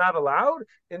 which is not allowed,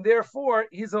 and therefore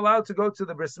he's allowed to go to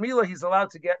the bris milah, he's allowed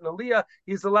to get an aliyah,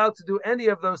 he's allowed to do any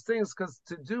of those things, because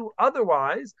to do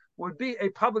otherwise would be a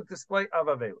public display of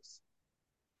avelus.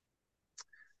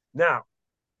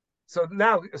 So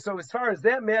as far as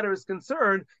that matter is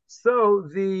concerned, so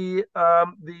the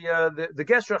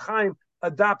Gesher Chaim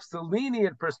adopts the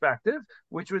lenient perspective,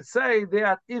 which would say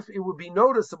that if it would be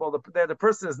noticeable that a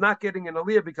person is not getting an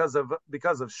aliyah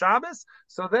because of Shabbos,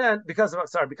 so then because of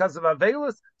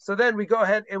Avelus, so then we go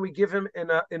ahead and we give him an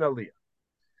aliyah.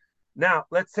 Now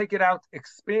let's take it out,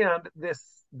 expand this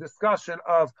discussion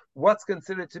of what's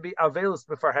considered to be Avelus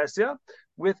B'far Hesya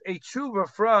with a tshuva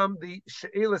from the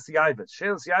She'elis Yaivis.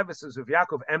 She'elis Yaivis is with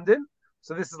Yaakov Emden,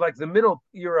 so this is like the middle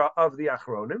era of the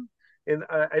Achronim. And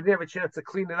I didn't have a chance to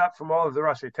clean it up from all of the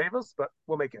Rashi tables, but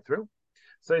we'll make it through.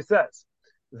 So he says,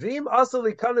 "V'im asal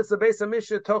likanis lebeis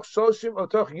hamishna toch shoshim o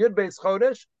toch yud beis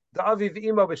chodesh da'avi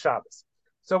v'imo b'Shabbos."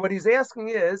 So what he's asking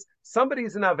is,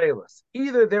 somebody's in Avelus.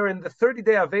 Either they're in the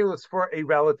 30-day Avelus for a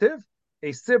relative,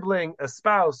 a sibling, a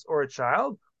spouse, or a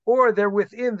child, or they're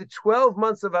within the 12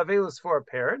 months of Avelus for a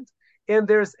parent, and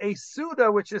there's a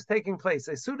Suda which is taking place,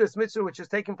 a Suda's mitzvah which is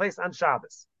taking place on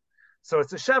Shabbos. So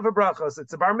it's a Sheva Brachos,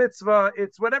 it's a Bar Mitzvah,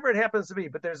 it's whatever it happens to be,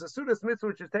 but there's a Suda's mitzvah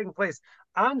which is taking place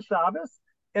on Shabbos,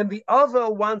 and the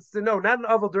Avel wants to know, not an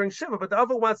Avel during Shiva, but the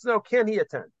Avel wants to know, can he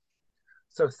attend?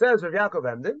 So it says Rav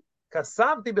Yaakov Emden,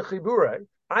 Kasavti b'chibure,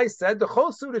 I said, the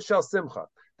whole Suda shel Simcha,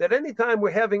 that anytime we're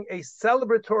having a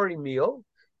celebratory meal,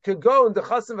 to go in the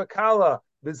Chasen V'Kala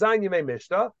b'Zayin Yemei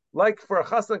Mishta, like for a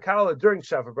Chasen Kala during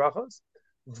Sheva Brachos,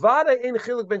 Vada in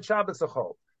Chiluk ben Shabbos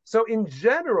achol. So in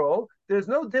general, there's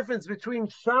no difference between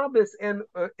Shabbos and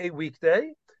a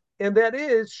weekday, and that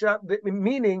is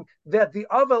meaning that the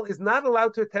Avel is not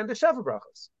allowed to attend the Sheva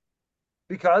Brachos,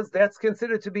 because that's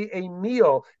considered to be a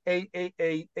meal,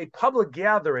 a public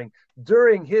gathering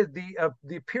during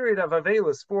the period of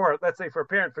Avelus for, let's say, for a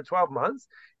parent for 12 months,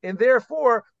 and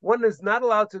therefore one is not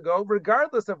allowed to go,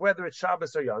 regardless of whether it's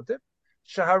Shabbos or Yontif.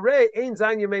 Shaharei ein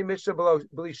zayin yemei mishra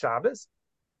b'li Shabbos,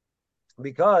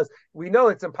 because we know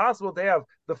it's impossible to have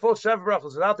the full Sheva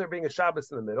Brachos without there being a Shabbos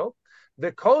in the middle.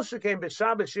 The kol shekain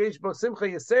b'Shabbos sheish bo simcha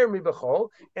yaser mi b'chol,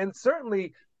 and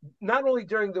certainly not only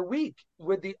during the week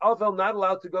with the Avel not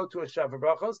allowed to go to a Sheva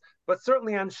Brachos, but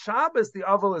certainly on Shabbos the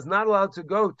Avel is not allowed to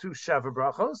go to Sheva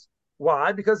Brachos.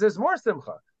 Why? Because there's more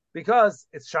simcha. Because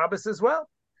it's Shabbos as well.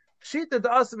 Pshita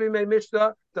da'asavi me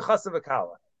mishta dechasav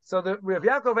akala. So the Rav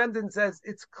Yaakov Emden says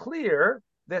it's clear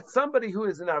that somebody who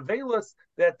is in Avelus,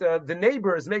 that the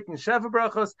neighbor is making Sheva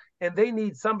Brachos, and they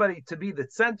need somebody to be the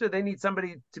center, they need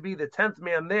somebody to be the 10th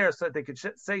man there so that they could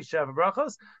say Sheva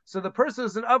Brachos. So the person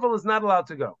who's in Avel is not allowed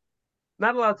to go.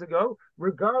 Not allowed to go,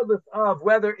 regardless of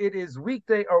whether it is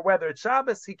weekday or whether it's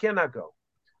Shabbos, he cannot go.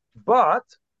 But,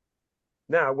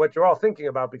 now what you're all thinking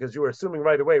about, because you were assuming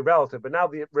right away relative, but now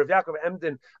the Rav Yaakov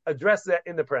Emden addressed that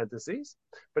in the parentheses.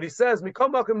 But he says,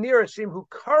 Mikom Malkim Nirashim who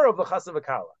karov l'chasav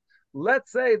akala.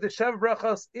 Let's say the Sheva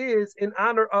Brachos is in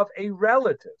honor of a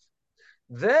relative.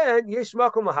 Then yesh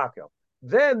makom lahakel.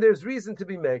 Then there's reason to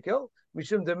be mekel.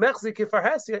 Mishum demechzi kifar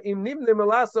hesya im nimnim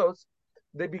elasos.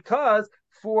 Because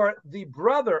for the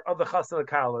brother of the Chasen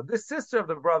Kala, the sister of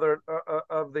the brother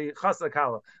of the Chasen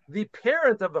Kala, the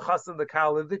parent of the Chasen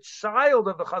Kala, the child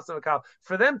of the Chasen Kala,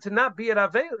 for them to not be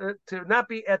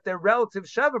at their relative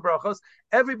Sheva Brachos,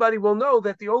 everybody will know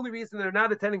that the only reason they're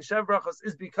not attending Sheva Brachos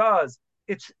is because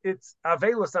it's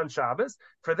Avelus on Shabbos.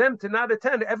 For them to not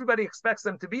attend, everybody expects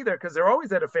them to be there because they're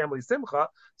always at a family simcha.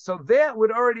 So that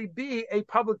would already be a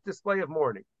public display of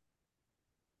mourning.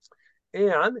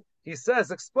 And he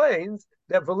says, explains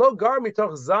that velo gar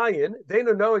mitoch zayin,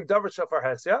 deno knowing davar shafar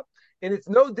hesya, and it's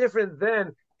no different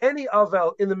than any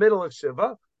avel in the middle of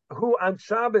Shiva, who on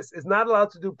Shabbos is not allowed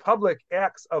to do public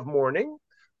acts of mourning.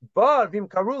 But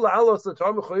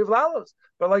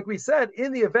like we said,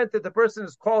 in the event that the person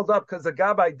is called up because the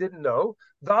gabbai didn't know,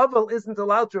 the avel isn't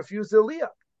allowed to refuse the aliyah.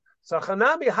 So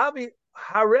chanami havi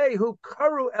harehu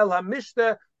karu el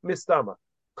hamishta mistama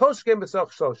koshkem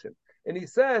b'soch shoshin. And he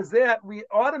says that we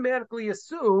automatically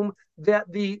assume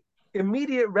that the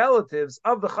immediate relatives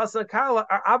of the Chassan Kala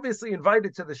are obviously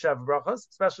invited to the Shav Brachas,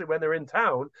 especially when they're in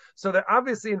town. So they're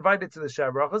obviously invited to the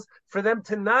Shav Brachas. For them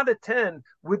to not attend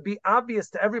would be obvious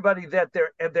to everybody that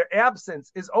their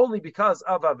absence is only because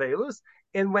of Avelus.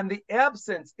 And when the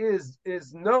absence is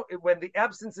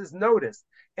noticed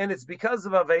and it's because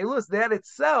of Avelus, that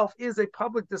itself is a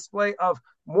public display of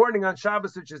mourning on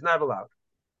Shabbos, which is not allowed.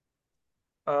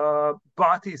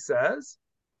 Bati says,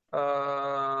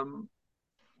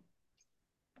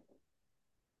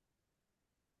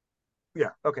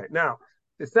 yeah, okay. Now,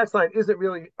 this next line isn't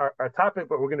really our topic,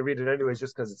 but we're going to read it anyways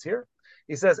just because it's here.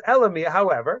 He says, Elami,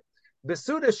 however,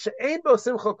 Besuda she'ein bo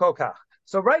simcha kokach.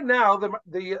 So right now, the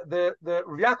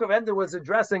Rav Yaakov Ender was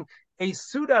addressing a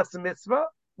Sudas mitzvah,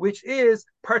 which is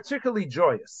particularly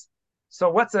joyous. So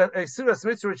what's a Sudas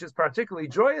mitzvah which is particularly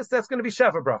joyous? That's going to be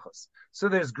Sheva Brachos. So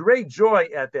there's great joy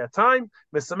at that time.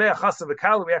 Mesameach Chasav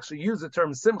V'Kala, we actually use the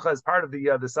term Simcha as part of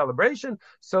the celebration.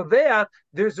 So that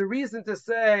there's a reason to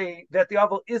say that the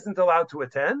Aval isn't allowed to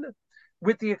attend,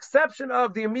 with the exception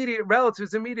of the immediate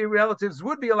relatives. Immediate relatives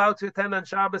would be allowed to attend on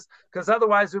Shabbos because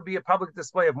otherwise it would be a public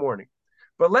display of mourning.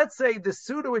 But let's say the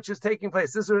Suda which is taking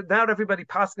place, this is not everybody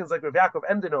paskins like Rav Yaakov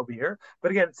Emden over here, but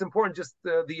again, it's important just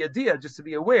the idea, just to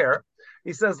be aware.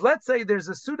 He says, let's say there's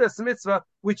a Suda mitzvah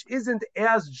which isn't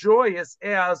as joyous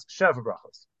as Sheva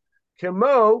Brachos.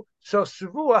 Kemo shel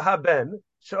Shavua haben,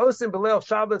 she'osim b'leil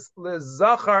Shabbos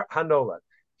lezachar hanolad.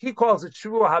 He calls it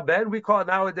Shavua haben, we call it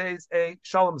nowadays a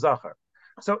Shalom Zachar.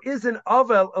 So is an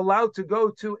Avel allowed to go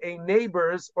to a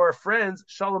neighbor's or a friend's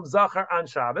Shalom Zachar on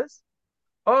Shabbos?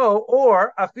 Oh,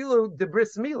 or afilu de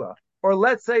bris milah, or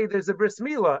let's say there's a bris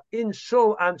milah in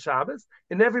shul on Shabbos,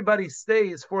 and everybody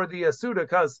stays for the Suda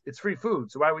because it's free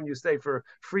food. So why wouldn't you stay for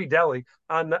free deli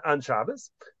on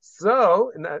Shabbos?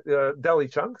 So deli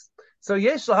chunks. So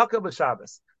yesh lahakal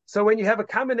b'Shabbos. So when you have a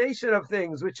combination of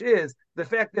things, which is the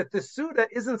fact that the Suda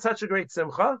isn't such a great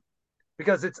simcha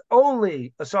because it's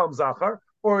only a Shalom Zachar,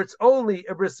 or it's only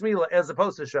a bris milah as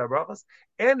opposed to Sheva Brachos,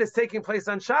 and it's taking place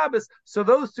on Shabbos. So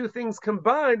those two things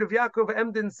combined, Rav Yaakov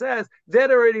Emden says,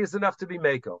 that already is enough to be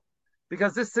meko.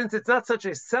 Because since it's not such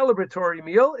a celebratory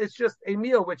meal, it's just a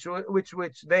meal which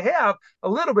they have a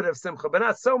little bit of simcha, but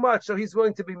not so much. So he's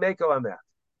willing to be meko on that.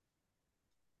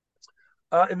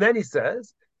 And then he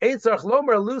says, Eitzach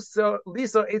lomer liso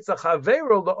eitzach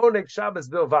havero laoneg Shabbos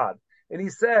bilvad. And he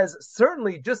says,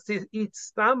 certainly just to eat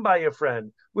stam by a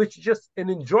friend, which is just an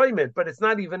enjoyment, but it's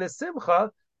not even a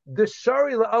simcha, the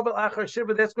shari la'aval achar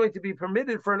shiva, that's going to be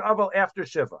permitted for an aval after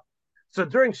shiva. So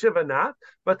during shiva not,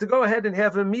 but to go ahead and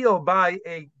have a meal by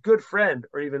a good friend,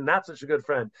 or even not such a good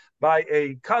friend, by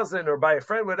a cousin or by a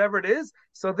friend, whatever it is.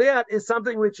 So that is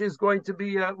something which is going to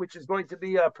be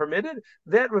permitted.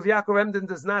 That Rav Yaakov Emden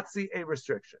does not see a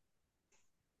restriction.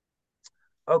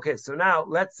 Okay, so now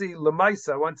let's see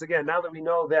Lamaisa once again. Now that we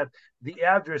know that the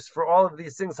address for all of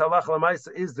these things, Halach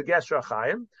Lamaisa, is the Gesher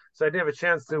Chaim. So I didn't have a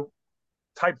chance to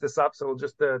type this up, so we'll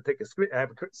just take a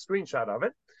screenshot of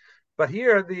it. But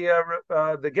here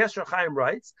the Gesher Chaim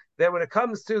writes that when it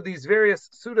comes to these various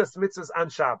Sudas mitzvahs on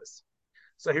Shabbos,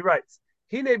 so he writes,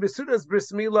 Hine besudas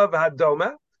bris milah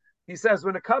v'hadoma. He says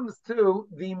when it comes to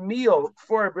the meal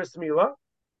for a bris milah,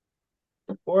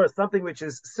 or something which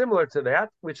is similar to that,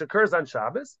 which occurs on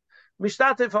Shabbos,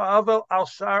 mishtatev ha'avel al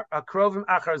shar akrovim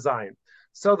achar zayin.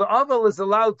 So the avel is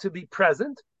allowed to be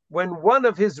present when one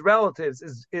of his relatives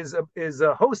is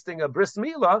hosting a bris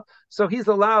milah. So he's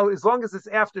allowed, as long as it's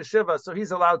after Shiva, so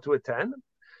he's allowed to attend.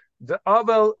 The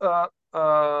avel achar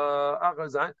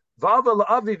zayin, v'avel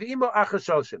aviv imo achar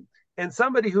shoshim, and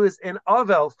somebody who is an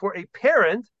avel for a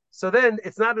parent. So then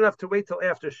it's not enough to wait till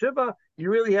after Shiva. You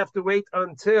really have to wait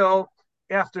until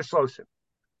after Shloshim.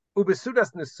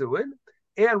 Ubesudas Nesuin,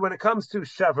 and when it comes to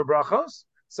Sheva Brachos,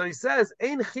 so he says,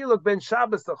 Ein Chiluk ben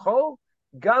Shabbos L'chol,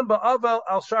 Gam Ba'avel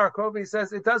al Shar Kov. He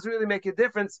says it doesn't really make a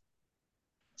difference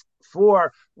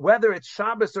for whether it's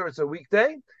Shabbos or it's a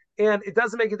weekday, and it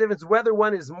doesn't make a difference whether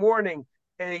one is mourning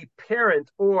a parent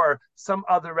or some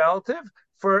other relative.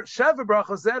 For Sheva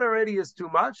Brachos, that already is too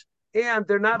much, and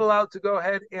they're not allowed to go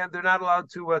ahead and they're not allowed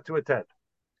to attend.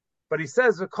 But he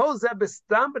says,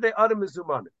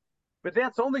 But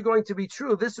that's only going to be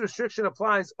true. This restriction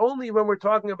applies only when we're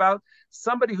talking about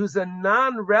somebody who's a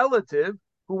non-relative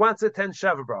who wants to attend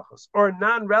Sheva Brachos, or a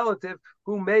non-relative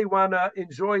who may want to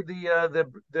enjoy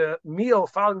the meal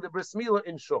following the bris milah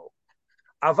in shul.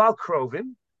 Aval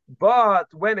krovim, but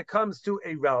when it comes to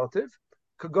a relative,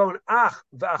 kagon ach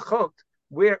v'achot,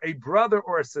 where a brother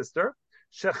or a sister,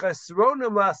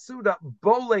 shechesronim lasuda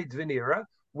boleit v'nira,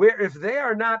 where if they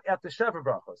are not at the Sheva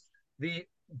Brachos, the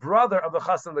brother of the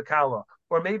Chassan L'Kala,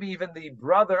 or maybe even the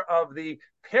brother of the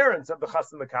parents of the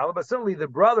Chassan L'Kala, but certainly the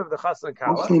brother of the Chassan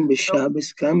L'Kala.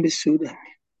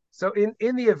 So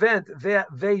in the event that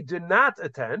they do not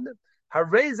attend,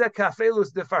 hareza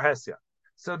kafelus de farhesia.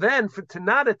 So then, to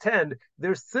not attend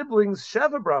their siblings'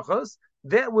 Sheva Brachos,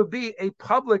 that would be a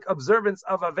public observance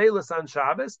of Avelis on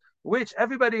Shabbos, which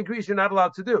everybody agrees you're not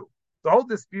allowed to do. The whole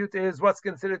dispute is what's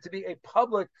considered to be a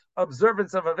public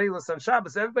observance of Avelis on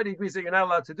Shabbos. Everybody agrees that you're not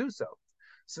allowed to do so.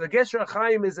 So the Gesher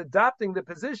Chaim is adopting the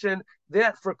position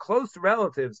that for close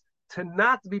relatives to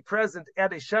not be present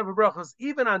at a Sheva Brachos,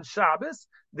 even on Shabbos,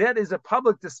 that is a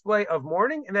public display of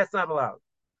mourning, and that's not allowed.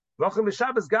 And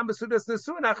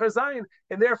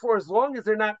therefore, as long as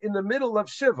they're not in the middle of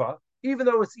Shiva, even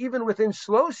though it's even within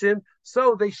Shloshim,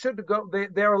 so they should go,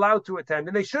 they're allowed to attend,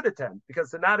 and they should attend, because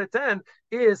to not attend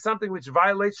is something which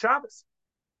violates Shabbos.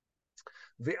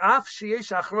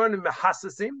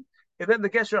 And then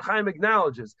the Gesher Chaim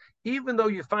acknowledges, even though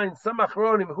you find some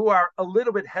Achronim who are a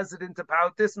little bit hesitant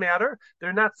about this matter,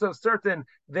 they're not so certain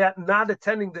that not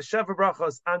attending the Sheva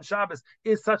Brachos on Shabbos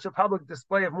is such a public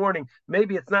display of mourning.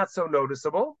 Maybe it's not so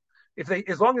noticeable. If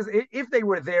they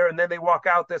were there and then they walk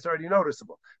out, that's already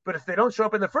noticeable. But if they don't show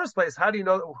up in the first place, how do you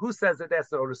know who says that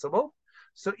that's noticeable?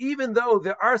 So even though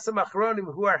there are some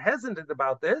Achronim who are hesitant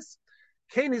about this,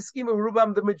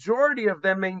 the majority of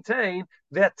them maintain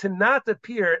that to not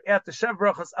appear at the Sheva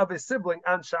Brachos of a sibling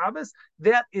on Shabbos,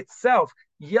 that itself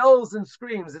yells and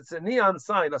screams. It's a neon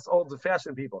sign. Us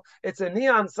old-fashioned people. It's a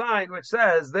neon sign which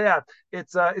says that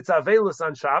it's Avelis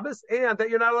on Shabbos and that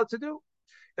you're not allowed to do.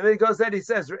 And then he goes that he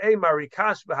says, Re'ei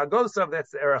marikash b'hagosav,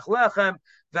 that's the Erech Lechem,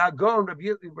 v'hagon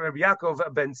Rabbi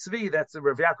Yaakov ben Tzvi, that's the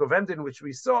Rabbi Yaakov Emden, which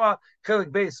we saw,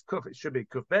 Chelik Beis, it should be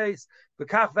Kuf Beis,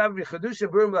 v'kach vav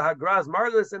v'chadushim b'urim l'hagraz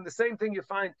marlis, and the same thing you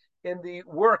find in the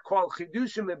work called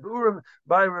Chidushim B'urim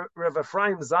by Rav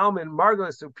Ephraim Zalman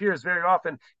Margulis, who appears very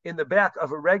often in the back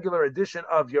of a regular edition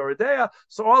of Yoredea.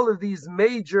 So all of these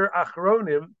major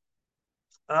Achronim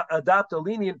adopt a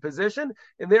lenient position,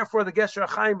 and therefore the Gesher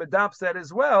Chaim adopts that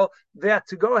as well, that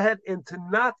to go ahead and to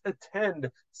not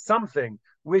attend something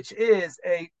which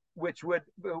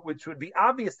would be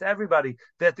obvious to everybody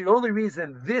that the only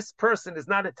reason this person is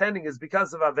not attending is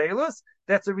because of Avelis,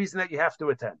 that's a reason that you have to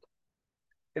attend.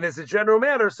 And as a general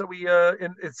matter, so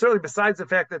and it's certainly besides the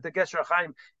fact that the Gesher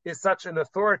Chaim is such an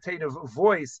authoritative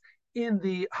voice in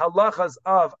the halachas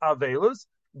of Avelis,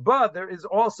 but there is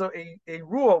also a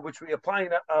rule which we apply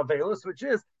in Avelis, which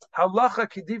is halacha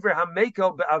kedivrei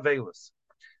hamekel be'avelus.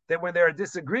 That when there are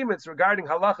disagreements regarding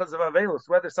halachas of Avelis,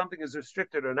 whether something is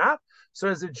restricted or not, so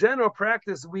as a general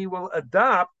practice, we will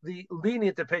adopt the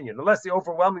lenient opinion, unless the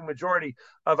overwhelming majority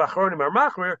of Achronim are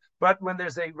machmir. But when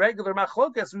there's a regular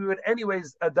machlokas, we would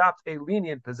anyways adopt a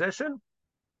lenient position.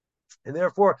 And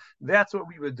therefore, that's what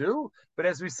we would do. But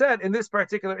as we said, in this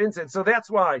particular instance, so that's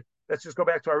why, let's just go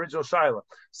back to our original Shaila.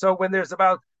 So when there's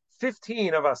about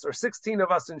 15 of us or 16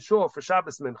 of us in shul for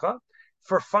Shabbos Mincha,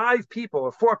 for 5 people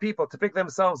or 4 people to pick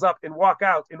themselves up and walk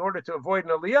out in order to avoid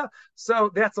an aliyah,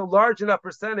 so that's a large enough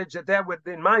percentage that would,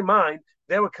 in my mind,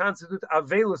 that would constitute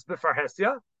avelus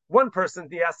b'farhesia. One person,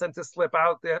 he asked them to slip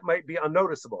out, that might be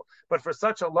unnoticeable. But for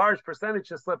such a large percentage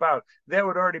to slip out, that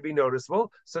would already be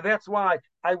noticeable. So that's why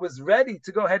I was ready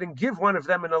to go ahead and give one of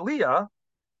them an aliyah.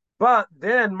 But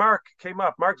then Mark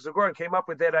Zagoran came up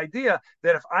with that idea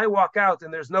that if I walk out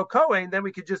and there's no Kohen, then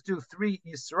we could just do 3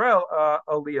 Yisrael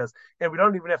aliyahs, and we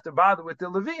don't even have to bother with the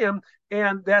Levium,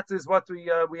 and that is what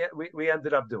we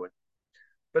ended up doing.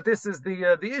 But this is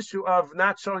the issue of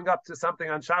not showing up to something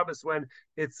on Shabbos when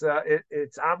it's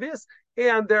obvious.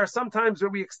 And there are some times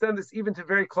where we extend this even to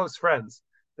very close friends.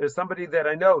 There's somebody that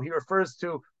I know, he refers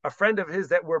to a friend of his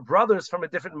that were brothers from a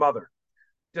different mother,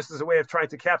 just as a way of trying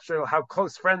to capture how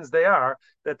close friends they are,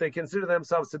 that they consider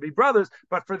themselves to be brothers.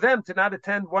 But for them to not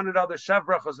attend one another's Shav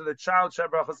Brachos or the child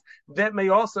Shav Brachos, that may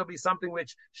also be something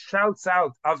which shouts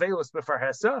out Avelos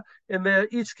B'Farhesa. And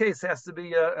each case has to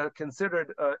be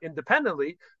considered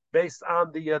independently based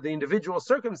on the individual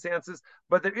circumstances.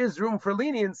 But there is room for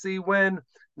leniency when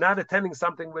not attending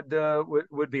something would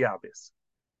be obvious.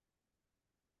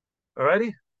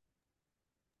 Alrighty?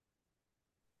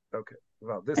 Okay.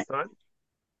 Well, this time.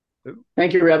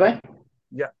 Thank you, Rabbi.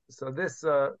 Yeah. So this,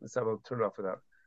 so I'll turn it off without.